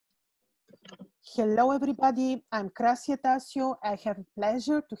Hello, everybody. I'm Krasia Tasio. I have a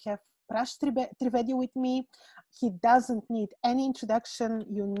pleasure to have Prash Trivedi with me. He doesn't need any introduction.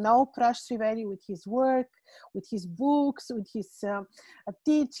 You know Prash Trivedi with his work, with his books, with his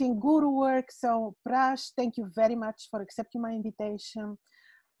teaching, guru work. So, Prash, thank you very much for accepting my invitation.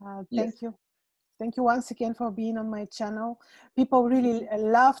 Thank you. Thank you once again for being on my channel. People really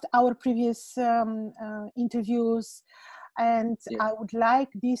loved our previous interviews. And I would like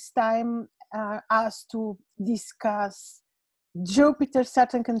this time us to discuss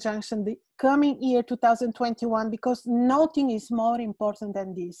Jupiter-Saturn conjunction the coming year 2021, because nothing is more important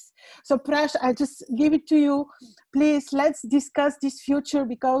than this. So Prash, I just give it to you. Please, let's discuss this future,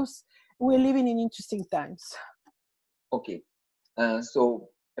 because we're living in interesting times. Okay. So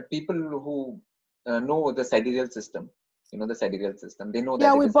people who know the sidereal system, the sidereal system, they know that.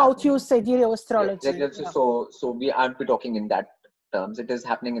 Yeah, we both use sidereal astrology. Yeah. So we aren't be talking in that terms. It is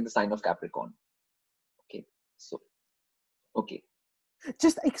happening in the sign of Capricorn. Okay. So, okay.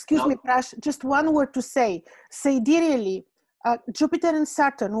 Just excuse me, Prash, just one word to say. Sidereally, Jupiter and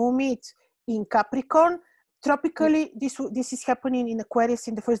Saturn will meet in Capricorn. Tropically, this is happening in Aquarius,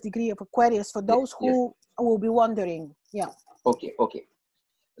 in the first degree of Aquarius, for those who will be wondering. Yeah. Okay.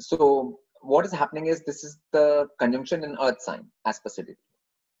 So what is happening is, this is the conjunction in Earth sign as per sidereal.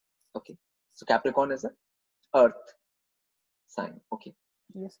 Okay. So Capricorn is an Earth sign. Okay.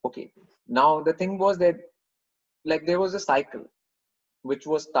 Yes. Okay. Now the thing was that, like, there was a cycle which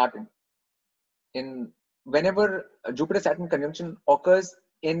was started in whenever Jupiter-Saturn conjunction occurs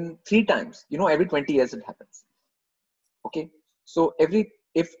in 3 times. Every 20 years it happens. Okay. So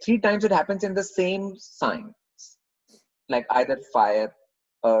if 3 times it happens in the same sign, like either fire,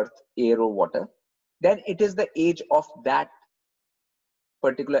 earth, air, or water, then it is the age of that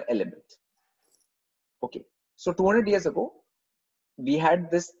particular element. Okay. So 200 years ago, we had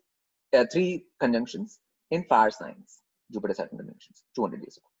this 3 conjunctions in fire signs, Jupiter-Saturn conjunctions, 200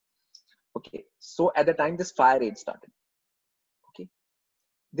 years ago. Okay. So at the time, this fire age started. Okay.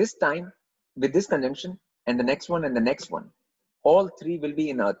 This time, with this conjunction and the next one and the next one, all 3 will be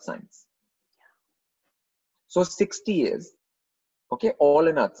in earth signs. So 60 years, okay, all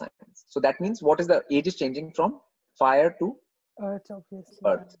in earth signs. So that means, what is the age is changing from fire to earth, obviously.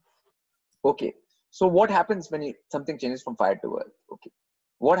 Earth. Okay. So what happens when something changes from fire to earth? Okay.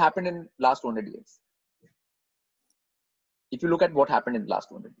 What happened in last 200 years? If you look at what happened in the last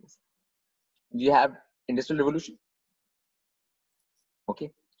 200 years, we have Industrial Revolution.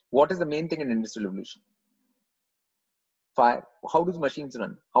 Okay. What is the main thing in Industrial Revolution? Fire. How does machines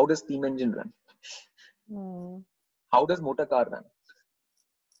run? How does steam engine run? How does motor car run?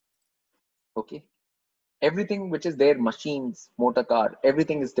 Okay. Everything which is there, machines, motor car,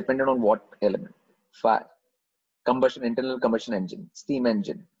 everything is dependent on what element? Fire. Combustion, internal combustion engine, steam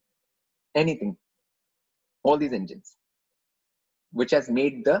engine, anything. All these engines, which has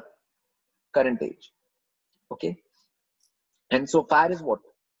made the current age. Okay. And so fire is what?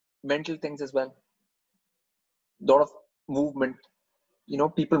 Mental things as well. Lot of movement.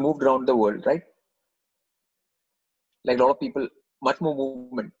 People moved around the world, right? Like a lot of people, much more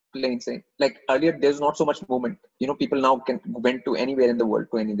movement. Planes, like earlier, there's not so much movement. People now went to anywhere in the world,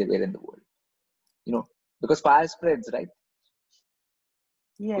 because fire spreads, right?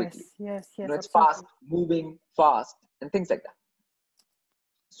 Yes, quickly. yes. It's fast, moving fast, and things like that.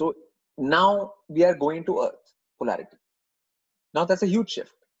 So now we are going to Earth polarity. Now that's a huge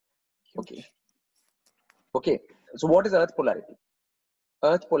shift. Okay. So what is Earth polarity?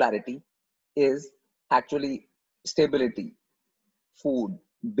 Earth polarity is actually stability, food,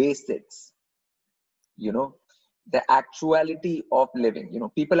 basics, the actuality of living.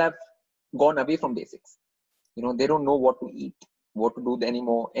 People have gone away from basics. They don't know what to eat, what to do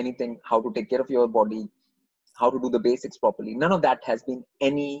anymore, anything, how to take care of your body, how to do the basics properly. None of that has been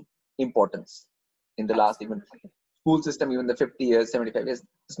any importance in the last even school system, even the 50 years, 75 years.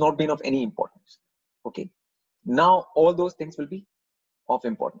 It's not been of any importance. Okay. Now all those things will be of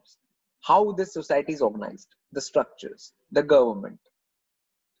importance. How this society is organized, the structures, the government.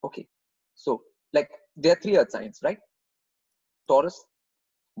 Okay. So, like, there are 3 earth signs, right? Taurus,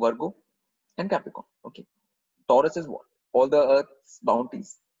 Virgo, and Capricorn. Okay. Taurus is what? All the earth's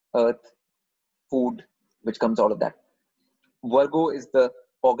bounties, earth, food, which comes out of that. Virgo is the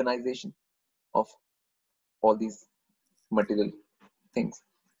organization of all these material things.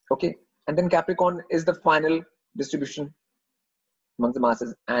 Okay. And then Capricorn is the final distribution among the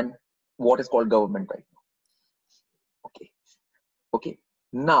masses and what is called government right now. Okay.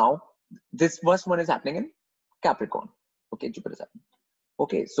 Now, this first one is happening in Capricorn. Okay, Jupiter is happening.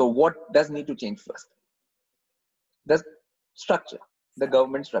 Okay, so what does need to change first? The structure, the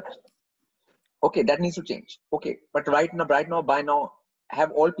government structure. Okay, that needs to change. Okay, but by now,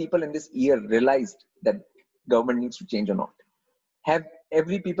 have all people in this year realized that government needs to change or not? Have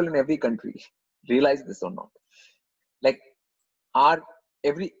every people in every country realized this or not? Like, are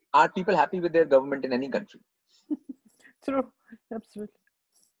people happy with their government in any country? True, absolutely.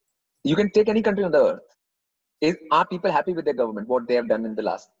 You can take any country on the earth. Are people happy with their government? What they have done in the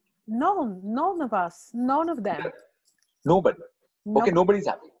last? None of us, none of them. Nobody. Okay, Nope. nobody's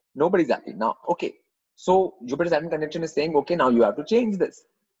happy. Nobody's happy now. Okay, so Jupiter Saturn conjunction is saying, okay, now you have to change this.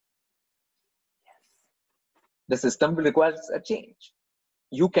 The system requires a change.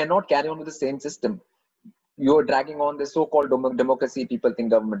 You cannot carry on with the same system. You're dragging on this so-called democracy. People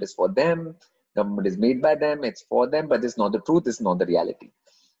think government is for them. Government is made by them. It's for them, but it's not the truth. It's not the reality.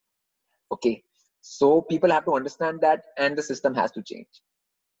 Okay. So people have to understand that, and the system has to change.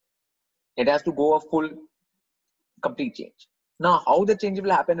 It has to go a full, complete change. Now, how the change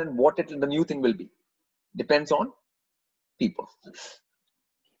will happen and what the new thing will be depends on people.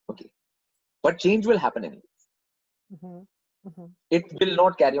 Okay. But change will happen anyway. It will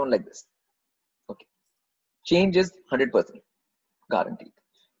not carry on like this. Okay. Change is 100% guaranteed.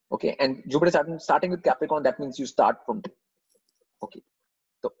 Okay. And Jupiter Saturn starting with Capricorn, that means you start from, okay,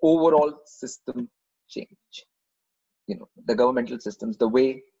 the overall system change. The governmental systems, the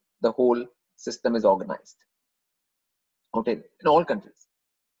way the whole system is organized. Okay. In all countries.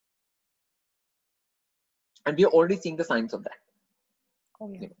 And we are already seeing the signs of that.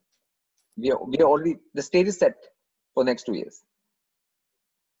 Oh, yeah. We are already, the stage is set for next 2 years.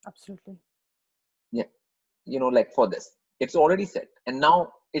 Absolutely. Yeah. Like for this, it's already set, and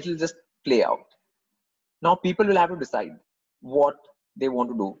now it will just play out. Now people will have to decide what they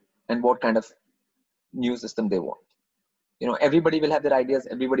want to do and what kind of new system they want. Everybody will have their ideas,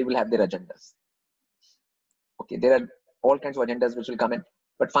 everybody will have their agendas. Okay, there are all kinds of agendas which will come in,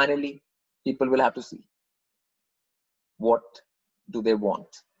 but finally people will have to see what do they want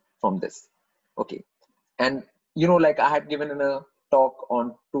from this. Okay. And like I had given in a talk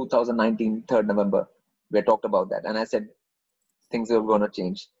on 2019 3rd November, we had talked about that, and I said things are going to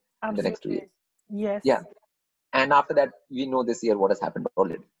change in the next 2 years. Yes. Yeah. And after that, we know this year what has happened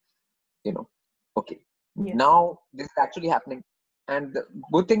already. Okay. Yes. Now this is actually happening. And the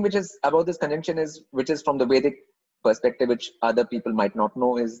good thing which is about this conjunction is, which is from the Vedic perspective, which other people might not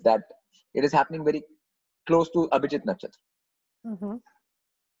know, is that it is happening very close to Abhijit Nakshatra.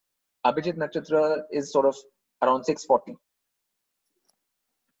 Abhijit Nakshatra is sort of around 640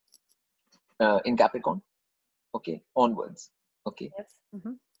 in Capricorn. Okay. Onwards. Okay. Yes.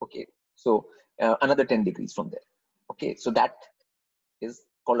 Okay. So another 10 degrees from there. Okay. So that is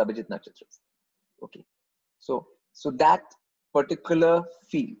called Abhijit Nakshatra. Okay. So that particular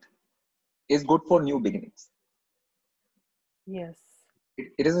field is good for new beginnings. Yes.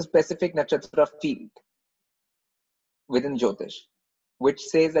 It is a specific nakshatra field within Jyotish, which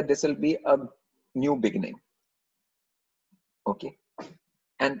says that this will be a new beginning. Okay.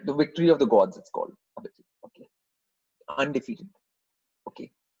 And the victory of the gods, it's called. Okay. Undefeated.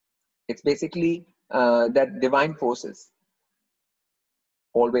 Okay. It's basically that divine forces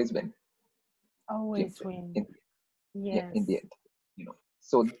always win. Always win. Yeah, in the Yes. end.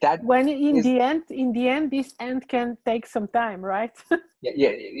 So that when in the end, this end can take some time, right? but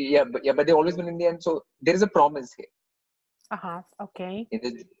they always win in the end. So there is a promise here. Okay.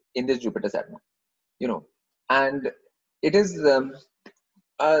 In this Jupiter Saturn, and it is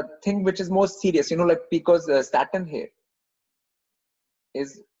a thing which is more serious, like because Saturn here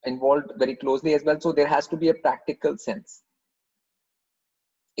is involved very closely as well. So there has to be a practical sense.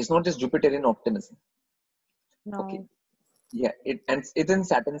 It's not just Jupiterian optimism. No. Okay. Yeah, it's in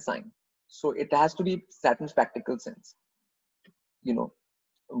Saturn sign, so it has to be Saturn's practical sense.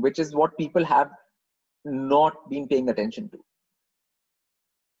 Which is what people have not been paying attention to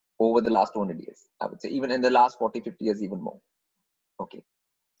over the last 200 years, I would say, even in the last 40-50 years, even more. Okay.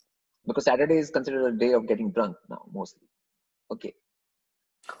 Because Saturday is considered a day of getting drunk now, mostly. Okay.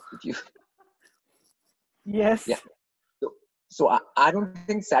 If you Yes. Yeah. So I don't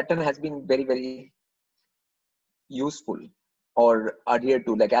think Saturn has been very, very useful or adhered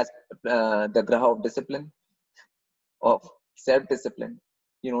to, like as the graha of discipline, of self-discipline.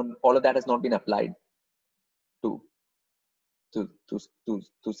 All of that has not been applied to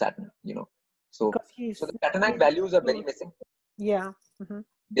Saturn. So the Saturnine values are very missing. Yeah.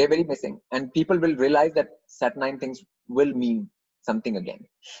 They're very missing, and people will realize that Saturnine things will mean something again.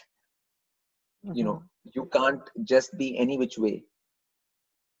 You can't just be any which way.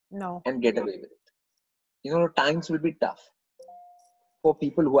 No. And get away with it. Times will be tough for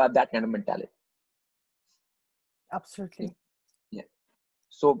people who have that kind of mentality. Absolutely. Yeah.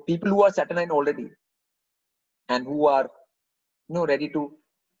 So people who are Saturnine already and who are, ready to,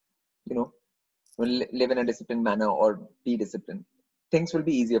 you know, live in a disciplined manner or be disciplined, things will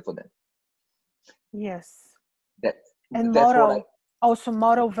be easier for them. Yes. That And that's what I. also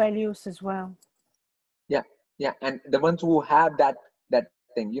moral values as well. Yeah, yeah, and the ones who have that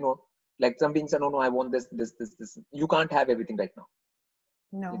thing, like some beings say, no, I want this. You can't have everything right now.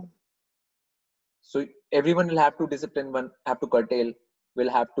 No. So everyone will have to discipline, one have to curtail, will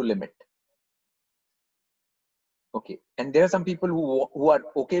have to limit. Okay, and there are some people who are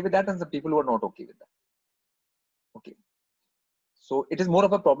okay with that, and some people who are not okay with that. Okay, so it is more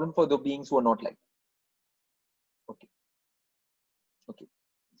of a problem for the beings who are not like. Okay, okay.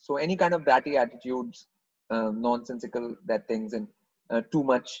 So any kind of bratty attitudes, nonsensical that things, and too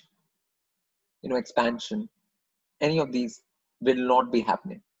much, expansion, any of these will not be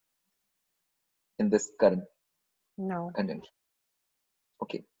happening in this current No. conjunction.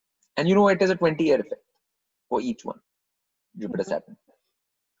 Okay, and it is a 20-year effect for each one, Jupiter Saturn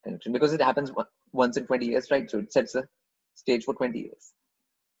conjunction, because it happens once in 20 years, right? So it sets a stage for 20 years.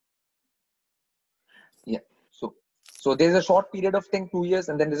 Yeah. So there's a short period of thing, 2 years,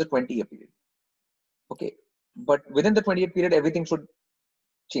 and then there's a 20-year period. Okay, but within the 20-year period, everything should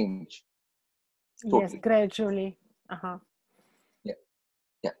change. Totally. Yes, gradually. Yeah,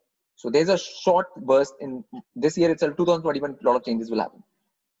 yeah. So there's a short burst in this year itself, 2021. A lot of changes will happen,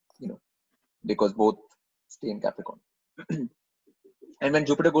 because both stay in Capricorn. And when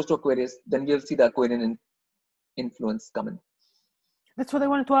Jupiter goes to Aquarius, then we'll see the Aquarian influence come in. That's what I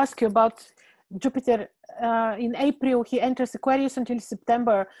wanted to ask you about Jupiter. In April, he enters Aquarius until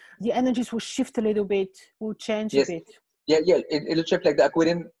September. The energies will shift a little bit, will change a bit. Yeah. It'll shift, like the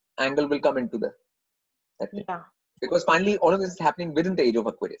Aquarian angle will come into that thing. Yeah. Because finally, all of this is happening within the age of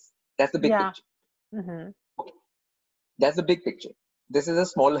Aquarius. That's the big picture. Okay. That's the big picture. This is a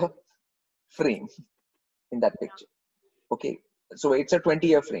smaller frame in that picture. Okay. So it's a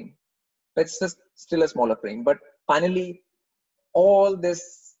 20-year frame. But it's just still a smaller frame. But finally, all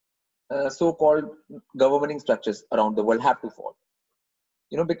this so-called governing structures around the world have to fall.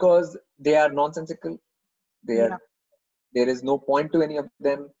 Because they are nonsensical. There is no point to any of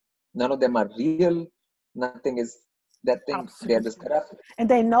them. None of them are real. Nothing is that thing. Absolutely. They are just corrupt. And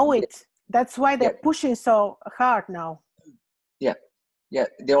they know it. That's why they're pushing so hard now. Yeah.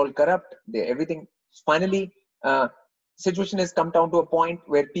 They're all corrupt. They're everything. Finally, situation has come down to a point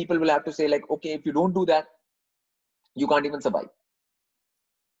where people will have to say, like, okay, if you don't do that, you can't even survive.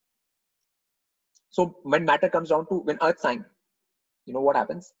 So when matter comes down to, when Earth sign, what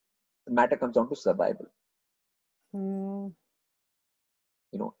happens? The matter comes down to survival.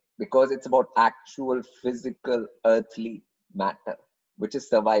 Because it's about actual physical earthly matter, which is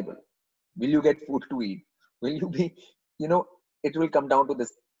survival. Will you get food to eat? Will you be, it will come down to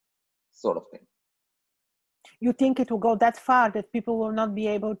this sort of thing. You think it will go that far that people will not be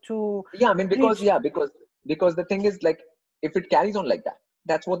able to? Yeah, I mean, because the thing is, like, if it carries on like that,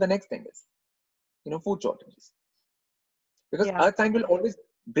 that's what the next thing is. Food shortages. Because Earth sign will always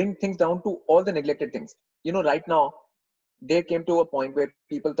bring things down to all the neglected things. Right now, they came to a point where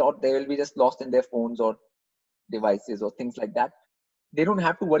people thought they will be just lost in their phones or devices or things like that. They don't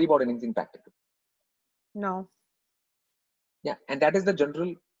have to worry about anything practical. No. Yeah, and that is the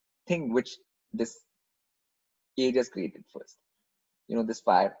general thing which this age has created first. This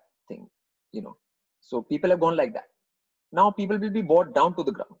fire thing, So people have gone like that. Now people will be brought down to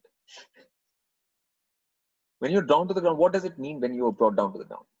the ground. When you're down to the ground, what does it mean when you are brought down to the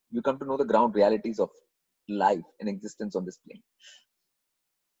ground? You come to know the ground realities of life and existence on this plane.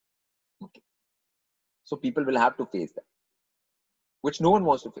 Okay. So people will have to face that, which no one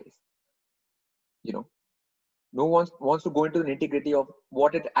wants to face. No one wants to go into the nitty-gritty of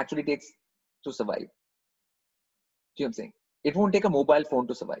what it actually takes to survive. See what I'm saying? It won't take a mobile phone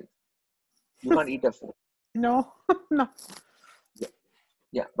to survive. You can't eat a phone. No. No.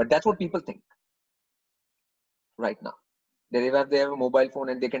 Yeah, but that's what people think right now. They have a mobile phone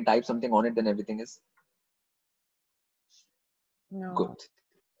and they can type something on it, then everything is good.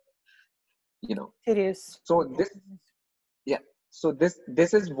 It is. So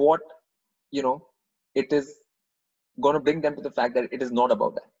this is what, it is going to bring them to the fact that it is not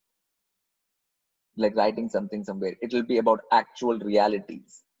about that. Like writing something somewhere. It will be about actual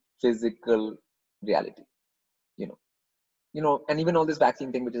realities, physical reality, and even all this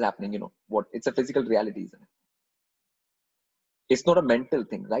vaccine thing which is happening, it's a physical reality, isn't it? It's not a mental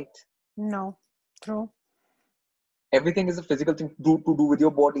thing, right? No, true. Everything is a physical thing to do with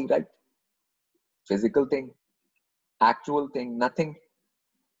your body, right? Physical thing, actual thing, nothing,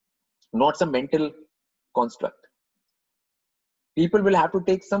 not some mental construct. People will have to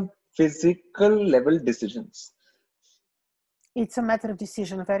take some physical level decisions. It's a matter of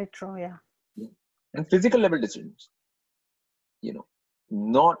decision. Very true. Yeah. And physical level decisions,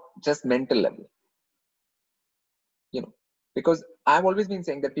 not just mental level, because I've always been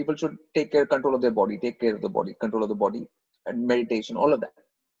saying that people should take control of their body, take care of the body, control of the body, and meditation, all of that.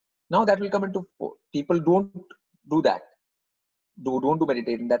 Now that will come into people don't do that, don't do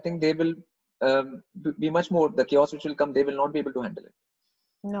meditation. That thing, they will be much more, the chaos which will come, they will not be able to handle it.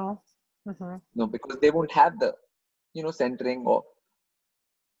 No. Mm-hmm. No, because they won't have the, centering or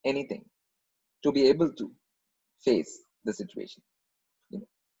anything to be able to face the situation.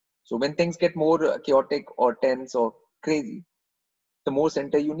 So when things get more chaotic or tense or crazy, the more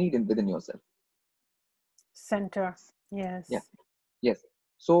center you need within yourself. Center. Yes. Yeah. Yes.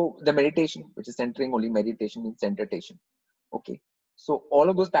 So the meditation, which is centering, only meditation means centration. Okay. So all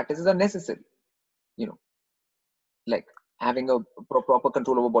of those practices are necessary, like having a proper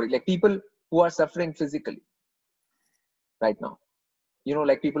control over body, like people who are suffering physically right now,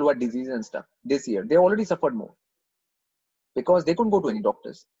 like people who are disease and stuff this year, they already suffered more because they couldn't go to any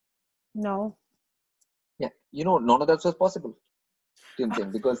doctors. No. Yeah. None of that was possible.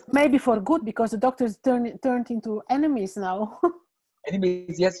 Because maybe for good, because the doctors turned into enemies now.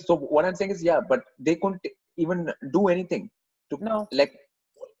 Anyways, yes. So what I'm saying is, yeah, but they couldn't even do anything to, No. like,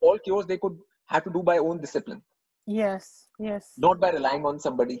 all cures they could have to do by own discipline. Yes. Not by relying on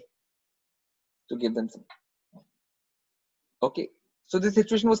somebody to give them some. Okay. So this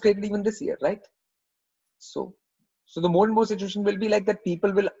situation was created even this year, right? So the more and more situation will be like that.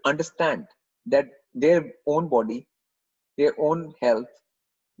 People will understand that their own body, their own health,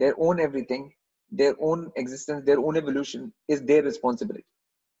 their own everything, their own existence, their own evolution is their responsibility.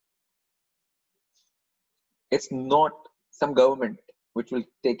 It's not some government which will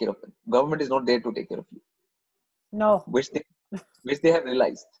take care of them. Government is not there to take care of you. No. Which they have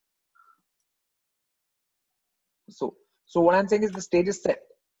realized. So what I'm saying is the stage is set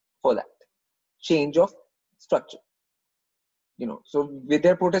for that change of structure. So with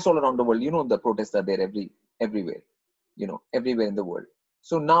their protests all around the world, the protests are there everywhere, everywhere in the world.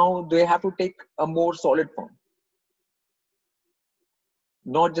 So now they have to take a more solid form,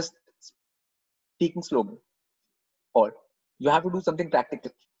 not just speaking slogan, or you have to do something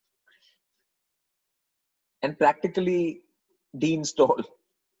practical and practically deinstall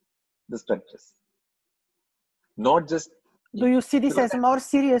the structures. Not just. Do you see this as a more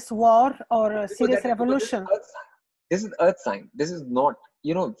serious war or a serious revolution? This is earth sign. This is not,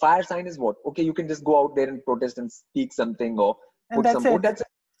 fire sign is what? Okay, you can just go out there and protest and speak something or put some. Oh, that's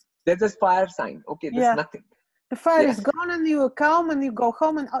just fire sign. Okay, there's nothing. The fire is gone and you come and you go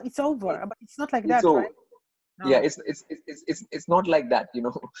home and it's over. But it's not like that, right? No. Yeah, it's not like that,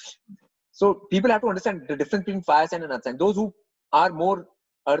 So people have to understand the difference between fire sign and earth sign. Those who are more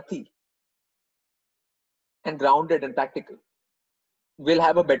earthy and grounded and practical will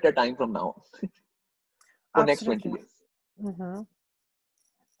have a better time from now for next 20 years. Mm-hmm.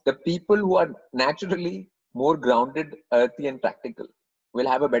 The people who are naturally more grounded, earthy and practical will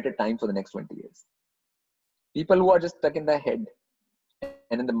have a better time for the next 20 years. People who are just stuck in their head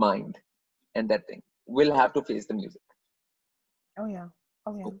and in the mind and that thing will have to face the music. Oh yeah.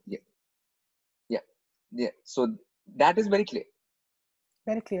 Yeah. So that is very clear.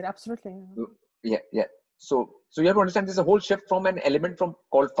 Very clear. Absolutely. Yeah. So you have to understand there's a whole shift from an element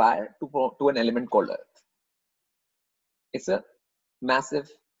called fire to an element called earth. It's a massive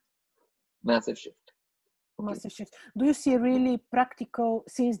shift. Okay. Massive shift. Do you see really practical,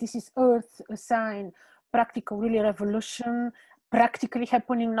 since this is earth sign, practical really revolution practically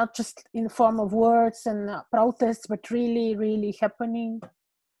happening, not just in the form of words and protests, but really, really happening?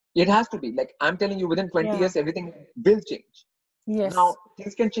 It has to be. Like I'm telling you, within 20 years, everything will change. Yes. Now,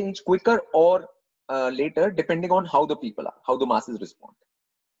 things can change quicker or later, depending on how the people are, how the masses respond.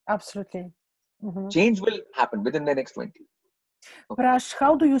 Absolutely. Mm-hmm. Change will happen within the next 20. Okay. Prash,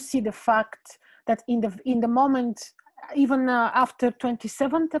 how do you see the fact that in the moment, even after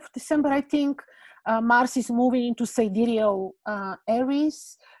 27th of December, I think, Mars is moving into sidereal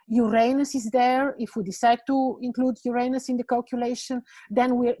Aries. Uranus is there. If we decide to include Uranus in the calculation,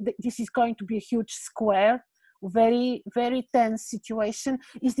 then this is going to be a huge square. Very, very tense situation.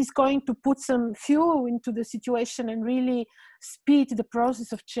 Is this going to put some fuel into the situation and really speed the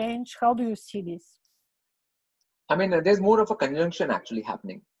process of change? How do you see this? I mean, there's more of a conjunction actually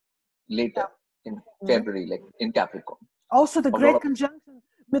happening later in February, like in Capricorn. Also, the great conjunction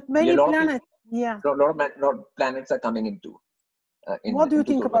with many planets. A lot of planets are coming into. What do you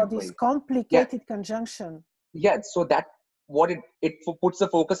think about this complicated conjunction? Yeah, so that what it puts the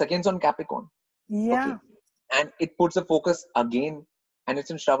focus again on Capricorn. Yeah. Okay. And it puts a focus again, and it's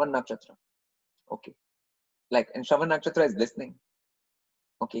in Shravan Nakshatra. Okay. Like, and Shravan Nakshatra is listening.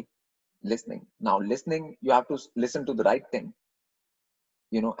 Okay. Listening. Now, listening, you have to listen to the right thing,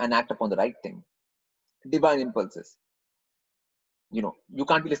 and act upon the right thing. Divine impulses. You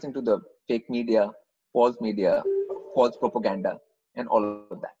can't be listening to the fake media, false propaganda, and all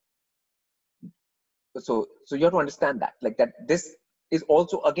of that. So you have to understand that, like that, this is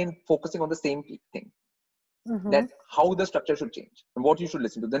also again focusing on the same thing, that how the structure should change and what you should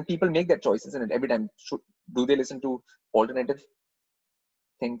listen to. Then people make their choices in it every time. Do they listen to alternative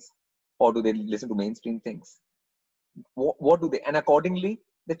things, or do they listen to mainstream things? What do they? And accordingly,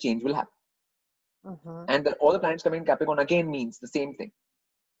 the change will happen. And all the planets coming in Capricorn again means the same thing.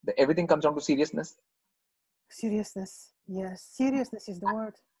 Everything comes down to seriousness. Seriousness. Yes, seriousness is the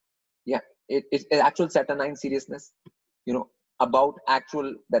word. Yeah, it's actual Saturnine seriousness. About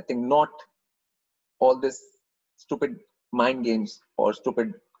actual that thing, not all this stupid mind games or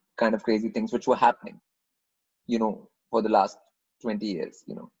stupid kind of crazy things which were happening, for the last 20 years.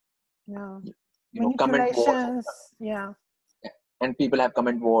 Yeah. Comment wars. Yeah. And people have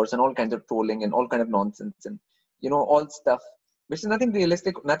comment wars and all kinds of trolling and all kind of nonsense and all stuff which is nothing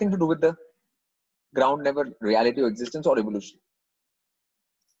realistic, nothing to do with the ground level reality or existence or evolution.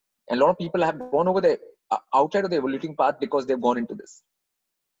 And a lot of people have gone over the outside of the evoluting path because they've gone into this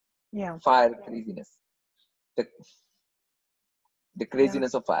fire craziness, the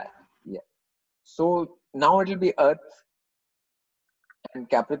craziness of fire. Yeah. So now it'll be Earth, and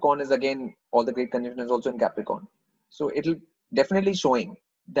Capricorn is again, all the great conjunction is also in Capricorn. So it'll definitely showing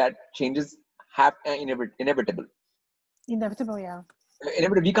that changes have inevitable. Inevitable, yeah.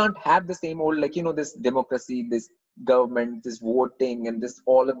 Inevitable. We can't have the same old, this democracy, this government, this voting, and this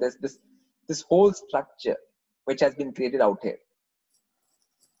all of this whole structure which has been created out here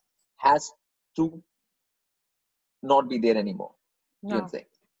has to not be there anymore. No. You can say.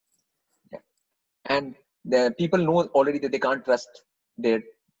 Yeah. And the people know already that they can't trust their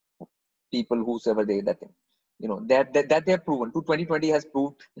people, whosoever that thing. That they have proven. 2020 has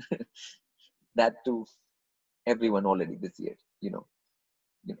proved that to everyone already this year.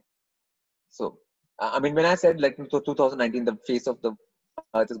 So, I mean, when I said 2019, the face of the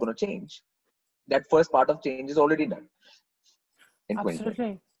Earth is going to change, that first part of change is already done. In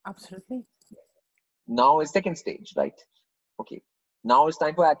 2020. Absolutely. Now is second stage, right? Okay. Now it's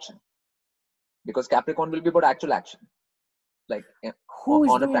time for action, because Capricorn will be about actual action. Who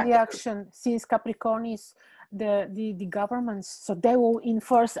is doing the action? Since Capricorn is the governments, so they will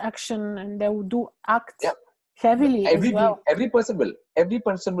enforce action and they will act heavily as well. Every person will do that. Every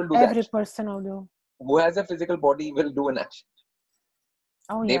person will do. Who has a physical body will do an action.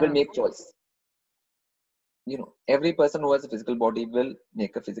 They will make choice. Every person who has a physical body will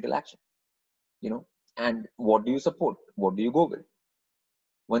make a physical action. And what do you support? What do you go with?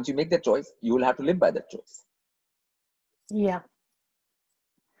 Once you make that choice, you will have to live by that choice. Yeah.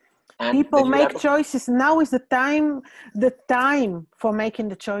 And people make choices. Now is the time for making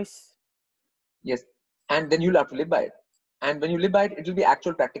the choice. Yes. And then you'll have to live by it. And when you live by it, it will be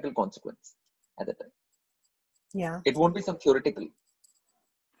actual practical consequence at the time. Yeah. It won't be some theoretical.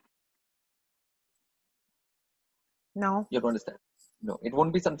 No. You have to understand. No, it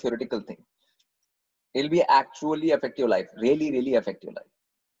won't be some theoretical thing. It'll be actually affect your life. Really, really affect your life.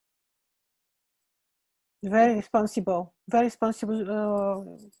 Very responsible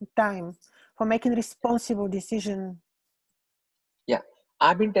time for making responsible decision. Yeah.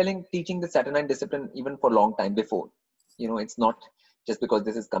 I've been teaching the Saturnine discipline even for a long time before. It's not just because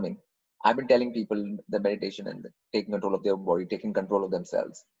this is coming. I've been telling people the meditation and taking control of their body, taking control of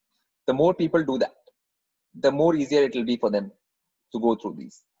themselves. The more people do that, the more easier it will be for them to go through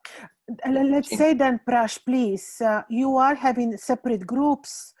these. Let's say then, Prash, please, you are having separate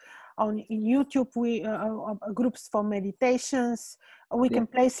groups in YouTube. We groups for meditations. We can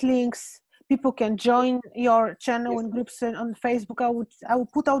place links. People can join your channel and groups on Facebook. I will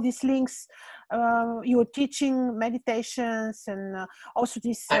put all these links. You're teaching meditations and also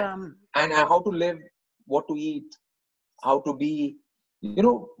this and how to live, what to eat, how to be,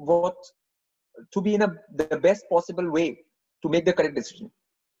 what to be in the best possible way to make the correct decision.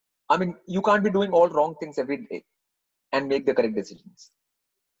 I mean, you can't be doing all wrong things every day and make the correct decisions.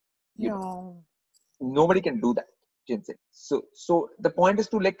 Nobody can do that. So the point is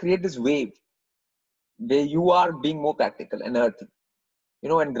to create this wave where you are being more practical and earthy,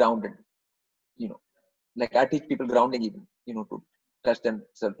 and grounded. I teach people grounding even, to touch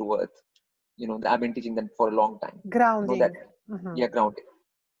themselves to earth. I've been teaching them for a long time. Grounding. Yeah, grounding.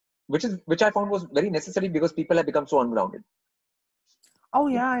 Which I found was very necessary because people have become so ungrounded. Oh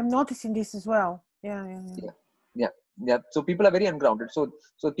yeah, I'm noticing this as well. Yeah. Yeah. So people are very ungrounded. So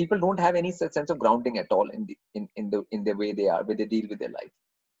people don't have any such sense of grounding at all in the way they are, where they deal with their life.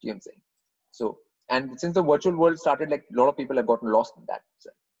 You know what I'm saying? So, and since the virtual world started, like a lot of people have gotten lost in that. So,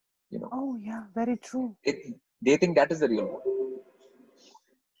 you know, Oh yeah, very true. they think that is the real world.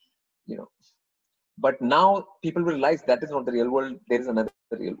 You know, but now people will realize that is not the real world. There is another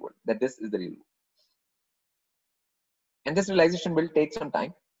real world. That this is the real world. And this realization will take some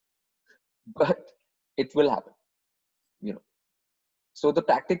time, but it will happen. You know, so the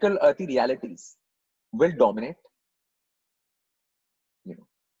practical earthy realities will dominate. You know,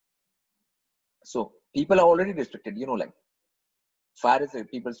 so people are already restricted. You know, like far as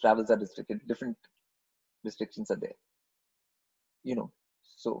people's travels are restricted, different restrictions are there. You know,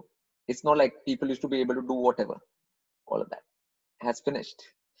 so it's not like people used to be able to do whatever. All of that has finished.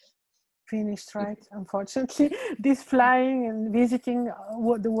 Finished, You right? Unfortunately, this flying and visiting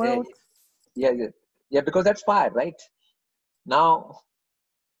the yeah, world. yeah, because that's fire, right? Now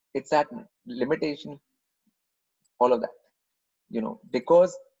it's that limitation, all of that. You know,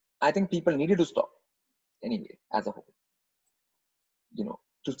 because I think people needed to stop anyway as a whole. You know,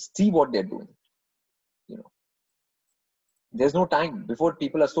 to see what they're doing. You know, there's no time. Before,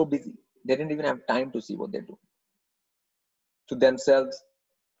 people are so busy, they didn't even have time to see what they're doing to themselves,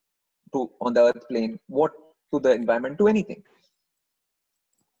 to on the earth plane, what to the environment, to anything.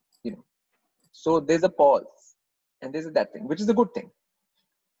 You know, so there's a pause, and there's that thing, which is a good thing.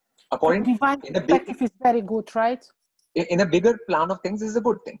 From According divine in a big, perspective, is very good, right? in a bigger plan of things, is a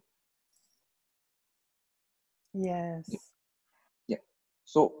good thing. Yes. Yeah.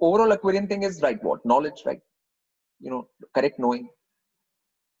 So overall, Aquarian thing is right. What knowledge, right? You know, correct knowing,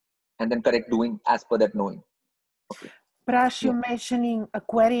 and then correct doing as per that knowing. Okay. Prash, you Yeah. mentioning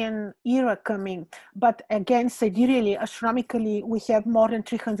Aquarian era coming, but again, sidereally, astronomically, we have more than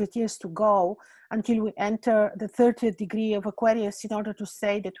 300 years to go until we enter the 30th degree of Aquarius in order to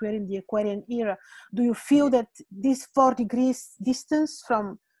say that we're in the Aquarian era. Do you feel that this 4 degrees distance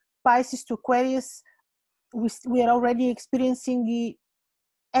from Pisces to Aquarius, we are already experiencing the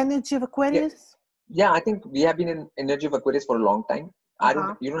energy of Yeah. Aquarius? Yeah. I think we have been in energy of Aquarius for a long time.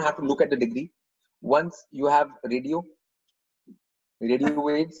 Uh-huh. You don't have to look at the degree. Once you have radio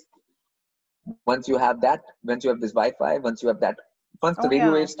waves, once you have that, once you have this Wi-Fi, once you have that, once the Oh, radio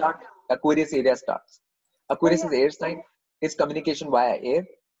yeah. waves start, Aquarius area starts. Oh, Aquarius yeah. is air sign. It's communication via air.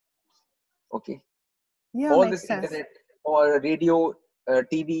 Okay. Yeah, All makes this sense. internet or radio,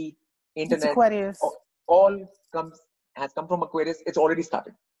 TV, It's internet, Aquarius. all has come from Aquarius. It's already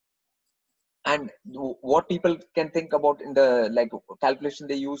started. And what people can think about in the like calculation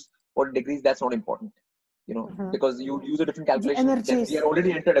they use for degrees, that's not important. You know, Mhm. because you use a different The calculation, then we energies. are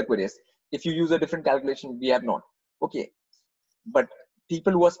already entered Aquarius. If you use a different calculation, we have not. Okay. But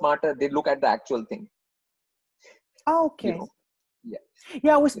people who are smarter, they look at the actual thing. Oh, You okay. know, yeah,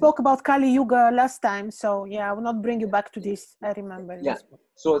 Yeah, we you know, spoke about Kali Yuga last time, so yeah, I will not bring you back to this. I remember. yeah.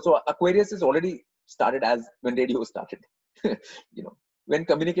 So Aquarius is already started as when radio started. You know, when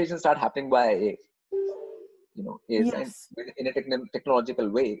communication start happening via air, you know, air sign Yes, in a technological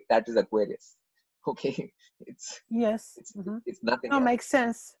way, that is Aquarius. Okay, yes. it's Mm-hmm. it's nothing No, else. makes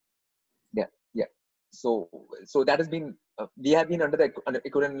sense. Yeah, yeah. So that has been we have been under the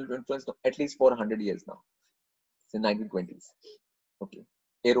Aquarian influence at least for 100 years now, since 1920s. Okay,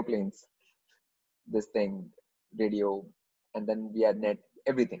 aeroplanes, this thing, radio, and then we had net,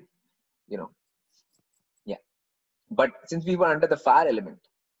 everything. You know, yeah. But since we were under the fire element,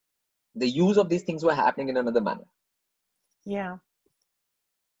 the use of these things were happening in another manner. Yeah.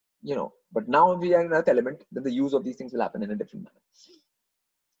 You know, but now we are in earth element, then the use of these things will happen in a different manner.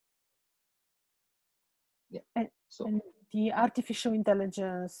 Yeah. And, So and the artificial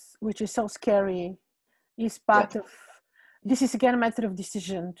intelligence, which is so scary, is yeah, part of this. Is again a matter of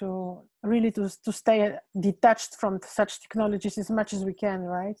decision to really to stay detached from such technologies as much as we can,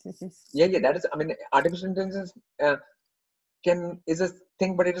 right? This is yeah. That is. I mean, artificial intelligence is a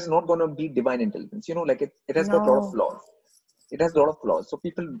thing, but it is not going to be divine intelligence. You know, like it has got a lot of no, flaws. It has a lot of flaws. So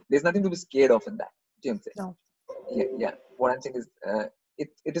people, there's nothing to be scared of in that. Do you know what I'm saying? no, Yeah. What I'm saying is,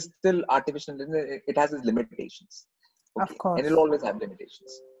 it is still artificial. It has its limitations. of Okay, and it'll course. always have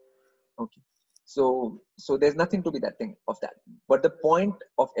limitations. Okay, so there's nothing to be that thing of that. But the point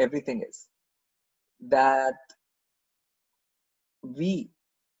of everything is that we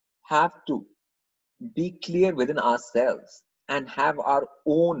have to be clear within ourselves and have our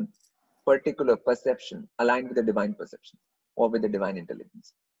own particular perception aligned with the divine perception or with the divine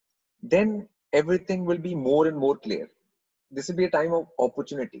intelligence. Then everything will be more and more clear. This will be a time of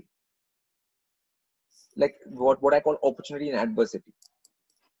opportunity, like what I call opportunity and adversity.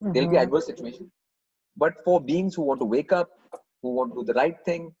 There'll be Mm-hmm. adverse situation, But for beings who want to wake up, who want to do the right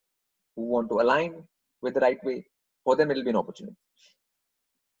thing, who want to align with the right way, for them it'll be an opportunity.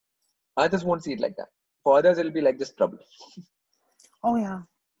 Others won't see it like that. For others, it'll be like just trouble. Oh yeah.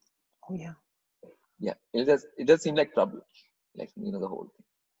 Oh yeah. Yeah, it just seem like trouble, like the whole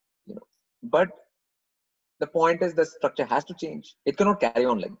thing, But the point is, the structure has to change. It cannot carry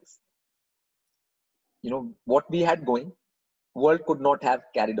on like this. What we had going, world could not have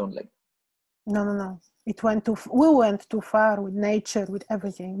carried on like. No. We went too far with nature, with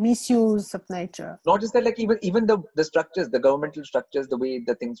everything. Misuse of nature. Not just that, like even the structures, the governmental structures, the way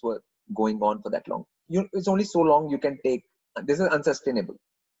the things were going on for that long. It's only so long you can take. This is unsustainable.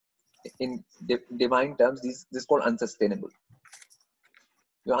 In divine terms, this is called unsustainable.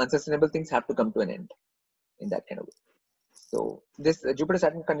 Your unsustainable things have to come to an end in that kind of way. So this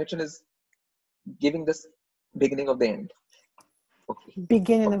Jupiter-Saturn conjunction is giving this beginning of the end. Okay.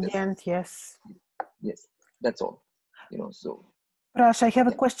 Beginning of the end, yes. Yes, that's all. So. Prash, I have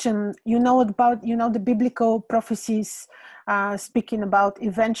a question. The biblical prophecies speaking about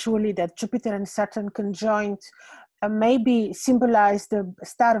eventually that Jupiter and Saturn conjoined maybe symbolize the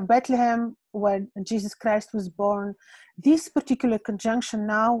Star of Bethlehem where Jesus Christ was born. This particular conjunction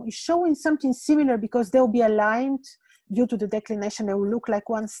now is showing something similar because they'll be aligned due to the declination. They will look like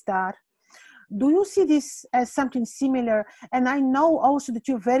one star. Do you see this as something similar? And I know also that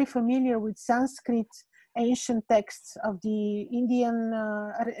you're very familiar with Sanskrit ancient texts of the Indian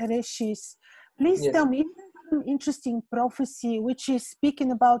rishis. Please tell me, some interesting prophecy which is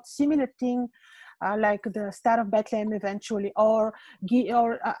speaking about similar thing like the Star of Bethlehem eventually, or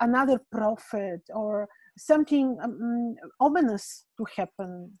another prophet, or something ominous to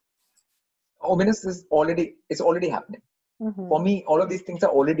happen. Ominous is already happening. Mm-hmm. For me, all of these things are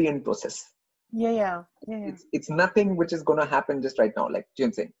already in process. Yeah. It's nothing which is going to happen just right now, like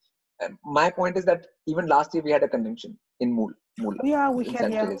Jim saying. My point is that even last year we had a conjunction in Mula. Yeah, we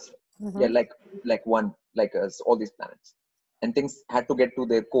had. Yeah. Mm-hmm. Yeah, like all these planets, and things had to get to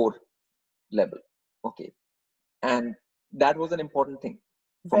their core level. Okay, and that was an important thing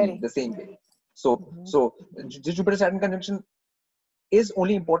for me. The same way. So the Jupiter-Saturn conjunction is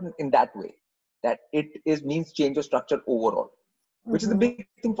only important in that way, that it means change of structure overall, which is a big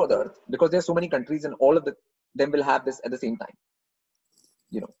thing for the Earth, because there are so many countries and all of them will have this at the same time.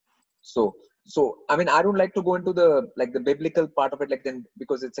 So I mean, I don't like to go into the biblical part of it, then,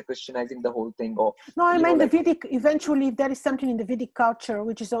 because it's a Christianizing the whole thing. Or no, I mean the Vedic. Eventually, if there is something in the Vedic culture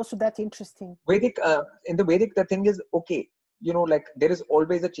which is also that interesting. Vedic, in the Vedic, the thing is, okay, there is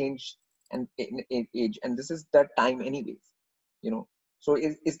always a change and in age, and this is that time anyways. So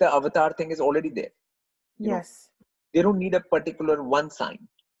is the avatar thing is already there. Yes. They don't need a particular one sign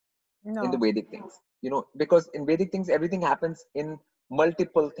in the Vedic things. Because in Vedic things, everything happens in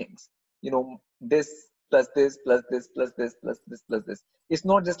multiple things. This plus this plus this plus this plus this plus this. It's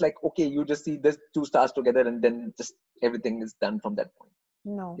not just like, okay, you just see this two stars together and then just everything is done from that point.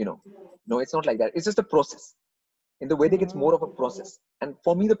 No. No, it's not like that. It's just a process. In the Vedic, it's more of a process. And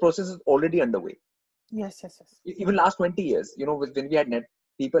for me, the process is already underway. Yes. Even last 20 years, when we had net,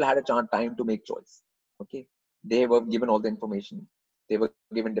 people had a time to make choice. Okay. They were given all the information. They were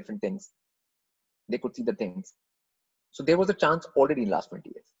given different things. They could see the things. So there was a chance already in last 20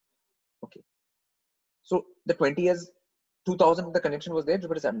 years. Okay. So the 20 years, 2000, the connection was there,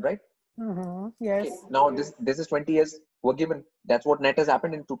 Jupiter-Saturn, right? Mm-hmm. Yes. Okay. Now this is 20 years were given. That's what net has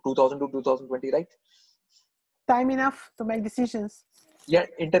happened in 2000 to 2020, right? Time enough to make decisions. Yeah,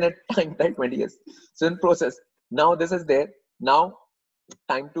 internet time, right? 20 years. So in process, now this is there. Now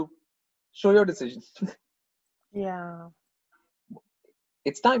time to show your decision. Yeah.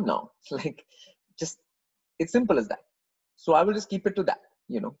 It's time now. Just it's simple as that. So I will just keep it to that,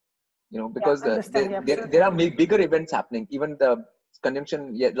 because there are bigger events happening. Even the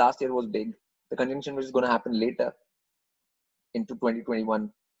conjunction last year was big. The conjunction which is going to happen later into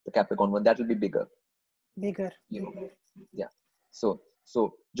 2021, the Capricorn one, that will be bigger. Yeah. So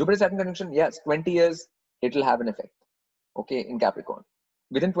Jupiter-Saturn conjunction, yes, 20 years it will have an effect. Okay, in Capricorn.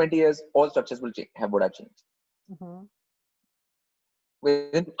 Within 20 years, all structures would have changed. Mm-hmm.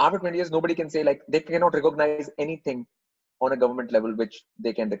 After 20 years, nobody can say they cannot recognize anything on a government level which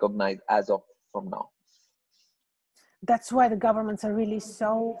they can recognize as of from now. That's why the governments are really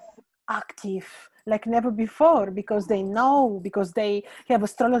so active like never before, because they know, because they have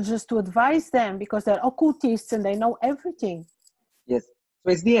astrologers to advise them, because they're occultists and they know everything. Yes.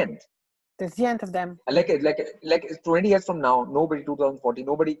 So it's the end. That's the end of them. Like 20 years from now, 2040,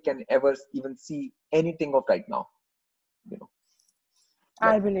 nobody can ever even see anything of right now.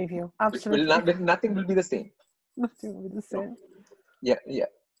 I believe you. Absolutely. Nothing will be the same. Nothing will be the same. Yeah.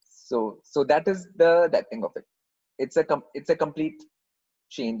 So that is that thing of it. It's a complete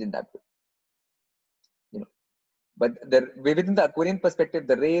change in that way, you know. But within the Aquarian perspective,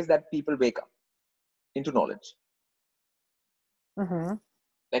 the rays that people wake up into knowledge, Mm-hmm.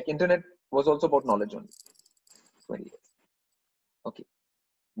 like internet was also about knowledge only 20 years. Okay,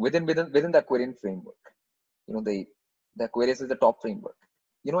 within the Aquarian framework, you know, the Aquarius is the top framework,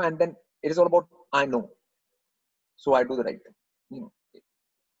 you know, and then it is all about I know, so I do the right thing. You know,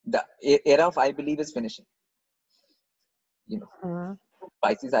 the era of I believe is finishing. You know, Mm-hmm.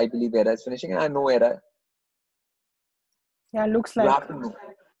 Pisces I believe era is finishing, and I know era. Yeah, looks You like. have to know.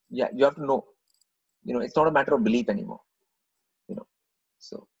 Yeah, you have to know. You know, it's not a matter of belief anymore. You know,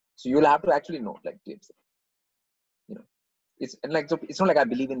 so you'll have to actually know, like James said. You know, so it's not like I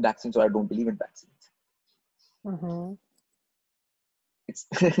believe in vaccines or I don't believe in vaccines. Mm-hmm. It's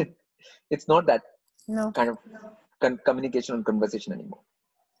it's not that No. kind of communication and conversation anymore.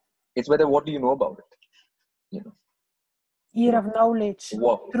 It's whether what do you know about it. You know. Year of knowledge. True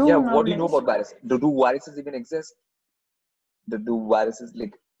What do you know knowledge. about viruses? Do viruses even exist? Do viruses,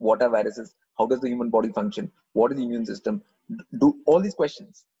 like, what are viruses? How does the human body function? What is the immune system? Do all these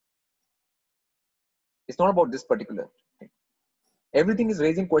questions. It's not about this particular thing. Everything is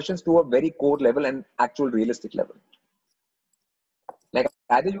raising questions to a very core level and actual realistic level. Like,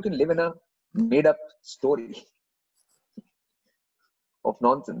 either you can live in a made up story of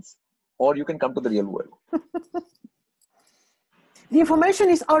nonsense, or you can come to the real world. The information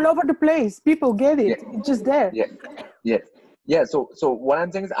is all over the place. People get it. Yeah. It's just there. Yeah. So what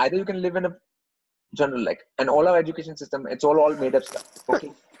I'm saying is, either you can live in a general, like, and all our education system, it's all made up stuff.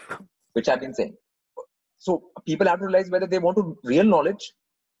 Okay. Which I've been saying. So people have to realize whether they want to real knowledge,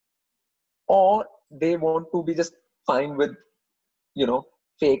 or they want to be just fine with, you know,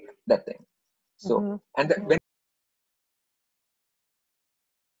 fake that thing. So, Mm-hmm. and when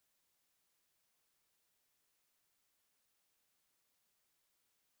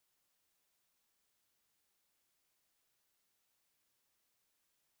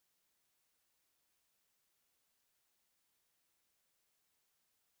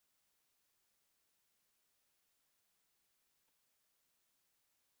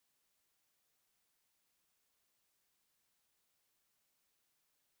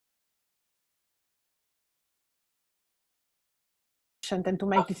And to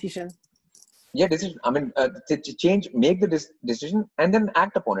make decision. decision, I mean, to change, make the decision, and then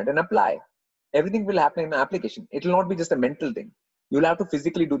act upon it and apply. Everything will happen in application. It will not be just a mental thing. You'll have to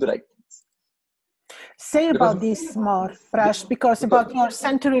physically do the right things. Say Because, about this more, Prash, because about your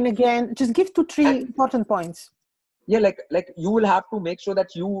centering again, just give 2-3 important points. Yeah, like you will have to make sure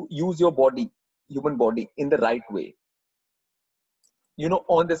that you use your body, human body, in the right way. You know,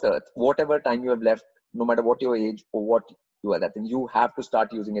 on this earth, whatever time you have left, no matter what your age or what you are, that thing, you have to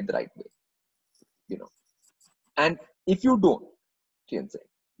start using it the right way. You know, and if you don't,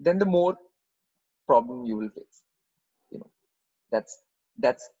 then the more problem you will face. You know, that's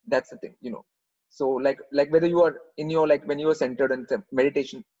the thing. You know, so like whether you are in your, like, when you are centered in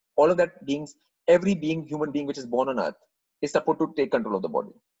meditation, all of that beings, every being, human being which is born on earth is supposed to take control of the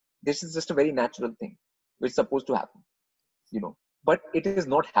body. This is just a very natural thing which is supposed to happen. You know, but it has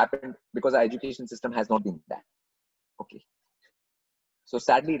not happened because our education system has not been that. Okay. So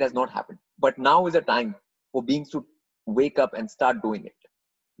sadly, it has not happened. But now is a time for beings to wake up and start doing it.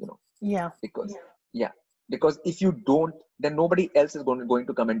 You know, Yeah. Because if you don't, then nobody else is going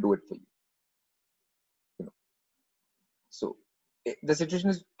to come and do it for you. You know, so the situation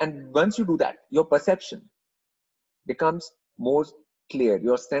is, and once you do that, your perception becomes more clear.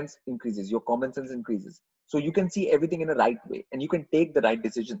 Your sense increases. Your common sense increases. So you can see everything in a right way, and you can take the right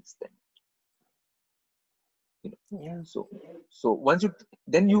decisions then. You know, Yeah. so once you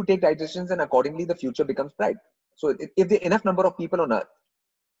then you take right decisions, and accordingly the future becomes bright. So if there are enough number of people on earth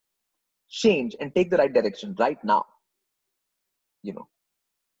change and take the right direction right now, you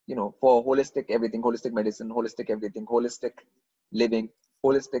know, for holistic everything, holistic medicine, holistic everything, holistic living,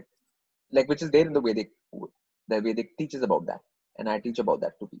 holistic, like, which is there in the Vedic teaches about that, and I teach about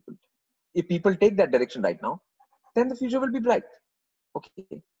that to people. If people take that direction right now, then the future will be bright.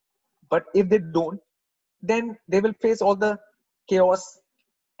 Okay, but if they don't, then they will face all the chaos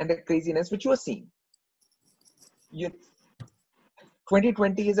and the craziness which you are seeing.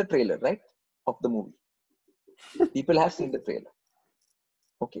 2020 is a trailer, right, of the movie. People have seen the trailer.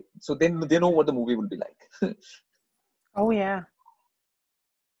 Okay, so then they know what the movie will be like. Oh yeah.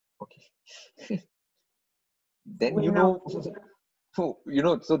 Okay. Then We know.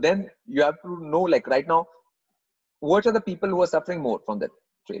 so then you have to know, like, right now, what are the people who are suffering more from that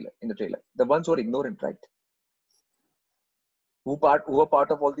trailer, in the trailer? The ones who are ignorant, right? who are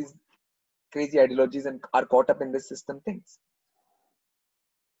part of all these crazy ideologies and are caught up in this system things.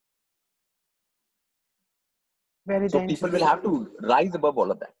 Very So people will dangerous. have to rise above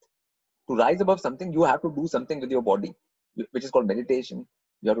all of that. To rise above something, you have to do something with your body, which is called meditation.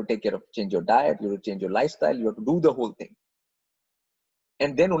 You have to take care of, change your diet, you have to change your lifestyle, you have to do the whole thing.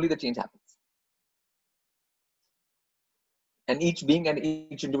 And then only the change happens. And each being and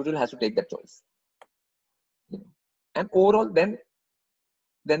each individual has to take that choice. You know? And overall, then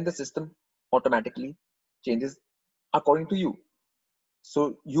the system automatically changes according to you.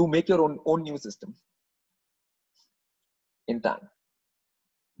 So you make your own new system in time,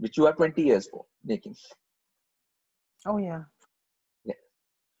 which you have 20 years for making. Oh yeah. Yeah.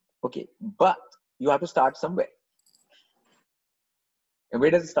 Okay. But you have to start somewhere. And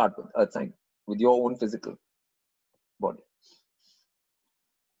where does it start with? Earth sign, with your own physical body.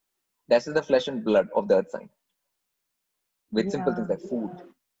 That's the flesh and blood of the earth sign. With simple things like food.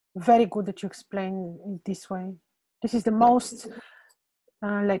 Very good that you explain it this way. This is the most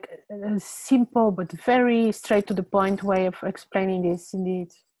simple but very straight to the point way of explaining this,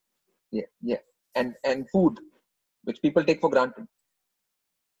 indeed. Yeah. And food, which people take for granted.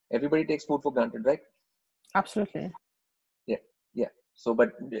 Everybody takes food for granted, right? Absolutely. Yeah. So,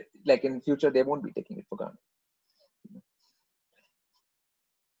 but like in future, they won't be taking it for granted.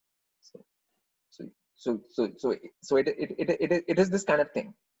 So it is this kind of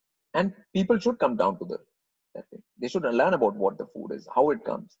thing, and people should come down to that thing. They should learn about what the food is, how it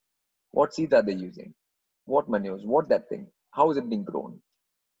comes, what seeds are they using, what manures, what that thing, how is it being grown.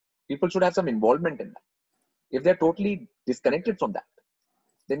 People should have some involvement in that. If they're totally disconnected from that,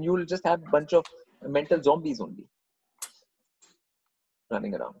 then you will just have a bunch of mental zombies only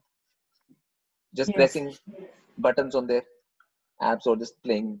running around, just pressing buttons on their apps or just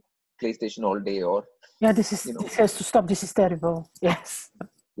playing PlayStation all day, or this has to stop. This is terrible. Yes.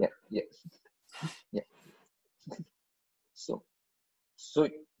 Yeah. So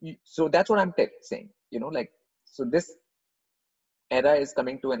that's what I'm saying. Like, so this era is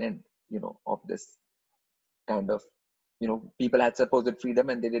coming to an end. Of this kind of, people had supposed freedom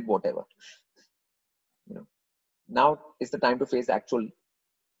and they did whatever. Now is the time to face actual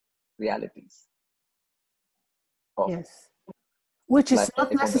realities. Yes. Which is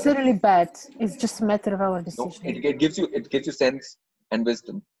not necessarily bad. It's just a matter of our decision. No, it gives you sense and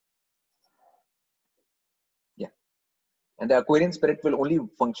wisdom. Yeah. And the Aquarian spirit will only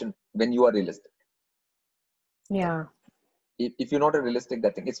function when you are realistic. Yeah. If you're not a realistic,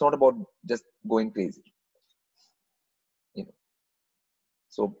 that thing, it's not about just going crazy.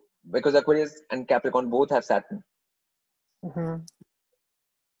 So because Aquarius and Capricorn both have Saturn. Mm-hmm.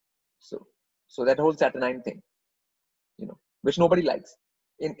 So that whole Saturnine thing, which nobody likes.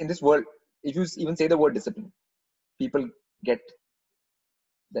 In this world, if you even say the word discipline, people get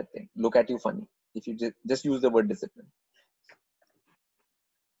that thing, look at you funny if you just use the word discipline.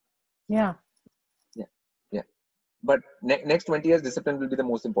 Yeah. But next 20 years, discipline will be the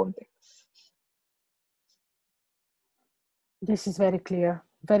most important thing. This is very clear.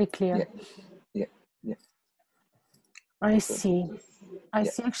 Very clear. Yeah. I see.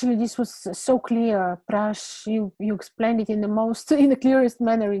 Actually, this was so clear, Prash. You explained it in the clearest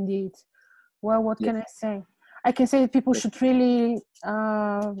manner, indeed. Well, what can I say? I can say that people should really.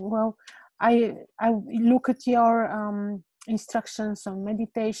 I look at your instructions on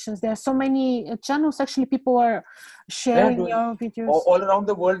meditations. There are so many channels. Actually, people are sharing your videos all around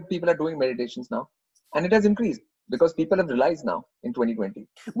the world. People are doing meditations now, and it has increased because people have realized now in 2020.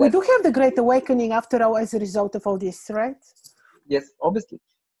 We do have the Great Awakening after all as a result of all this, right? Yes, obviously.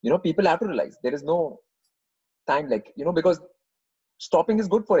 People have to realize there is no time, because stopping is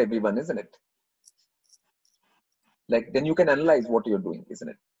good for everyone, isn't it? Like, then you can analyze what you're doing, isn't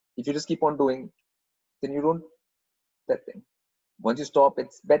it? If you just keep on doing, then you don't that thing. Once you stop,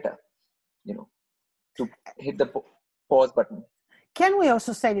 it's better, to hit the pause button. Can we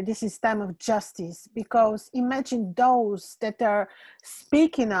also say that this is time of justice? Because imagine those that are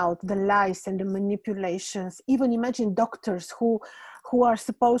speaking out the lies and the manipulations. Even imagine doctors who are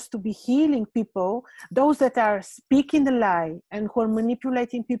supposed to be healing people, those that are speaking the lie and who are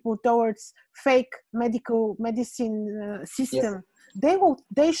manipulating people towards fake medicine system. Yes.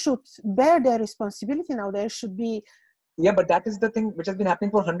 They should bear their responsibility now. There should be. Yeah, but that is the thing which has been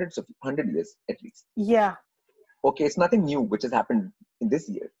happening for 100 years at least. Yeah. Okay, it's nothing new which has happened in this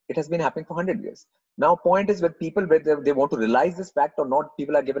year. It has been happening for 100 years. Now, point is with people, whether they want to realize this fact or not,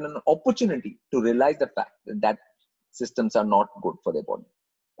 people are given an opportunity to realize the fact that systems are not good for their body,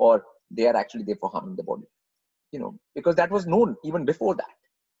 or they are actually there for harming the body. Because that was known even before that.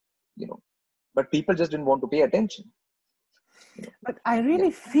 But people just didn't want to pay attention. But I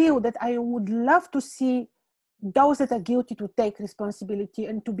really feel that I would love to see those that are guilty to take responsibility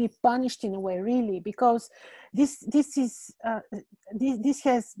and to be punished in a way, really, because this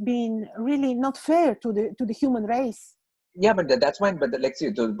has been really not fair to the human race. Yeah, but that's fine. But like,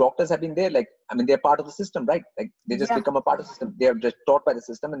 see, the doctors have been there. Like, I mean, they're part of the system, right? Like, they just become a part of the system. They are just taught by the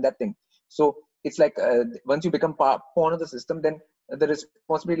system and that thing. So it's like once you become pawn of the system, then the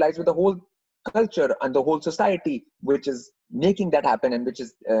responsibility lies with the whole culture and the whole society, which is making that happen and which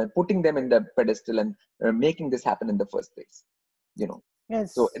is putting them in the pedestal and making this happen in the first place.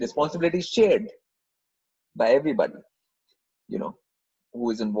 Yes. So responsibility is shared by everybody,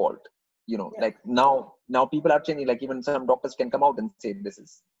 who is involved. Like now people are changing. Like even some doctors can come out and say this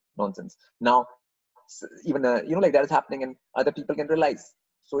is nonsense. Now even like that is happening, and other people can realize.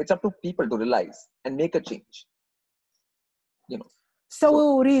 So it's up to people to realize and make a change. So we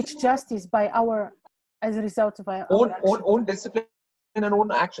will reach justice as a result of our own discipline and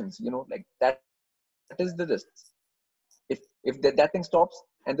own actions. Like that is the distance. If that thing stops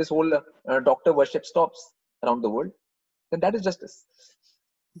and this whole doctor worship stops around the world, then that is justice.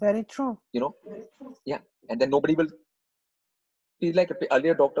 Very true. Yeah, and then nobody will feel like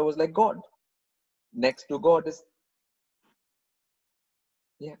earlier doctor was like God. Next to God is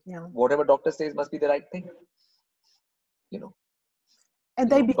whatever doctor says must be the right thing. And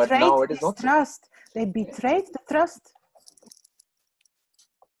they betrayed but now it is not trust. They betrayed the trust.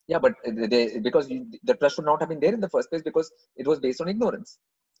 Yeah, but because the trust should not have been there in the first place, because it was based on ignorance.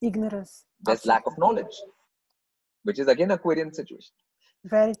 Ignorance. There's absolutely lack of knowledge, which is again Aquarian situation.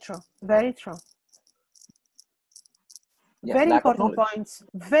 Very true. Very true. Yeah, very important points.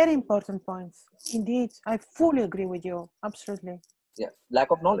 Very important points. Indeed, I fully agree with you. Absolutely. Yeah,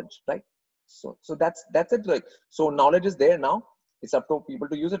 lack of knowledge, right? So that's it. Like, so knowledge is there now. It's up to people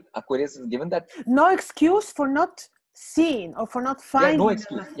to use it. Aquarius is given that. No excuse for not seeing or for not finding. Yeah, no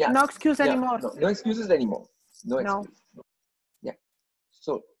excuse. Yeah, no excuse anymore. No excuses anymore. No excuse. Yeah.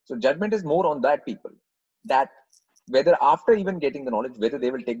 So judgment is more on that people, that whether after even getting the knowledge, whether they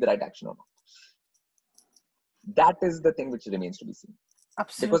will take the right action or not. That is the thing which remains to be seen.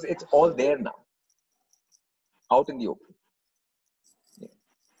 Absolutely. Because it's all there now, out in the open. Yeah.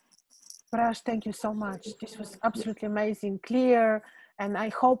 Prash, thank you so much. This was absolutely amazing, clear, and I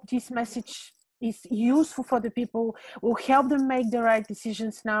hope this message is useful for the people, will help them make the right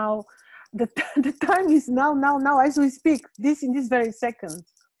decisions now. The time is now as we speak, in this very second.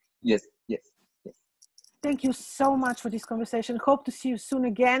 Yes. Thank you so much for this conversation. Hope to see you soon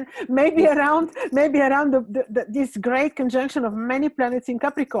again. Maybe around this great conjunction of many planets in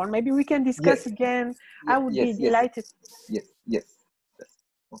Capricorn. Maybe we can discuss again. I would be delighted. Yes.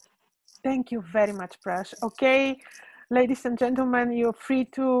 Okay. Thank you very much, Prash. Okay, ladies and gentlemen, you're free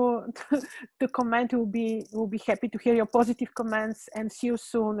to comment. We'll be happy to hear your positive comments, and see you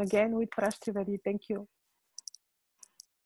soon again with Prash Trivedi. Thank you.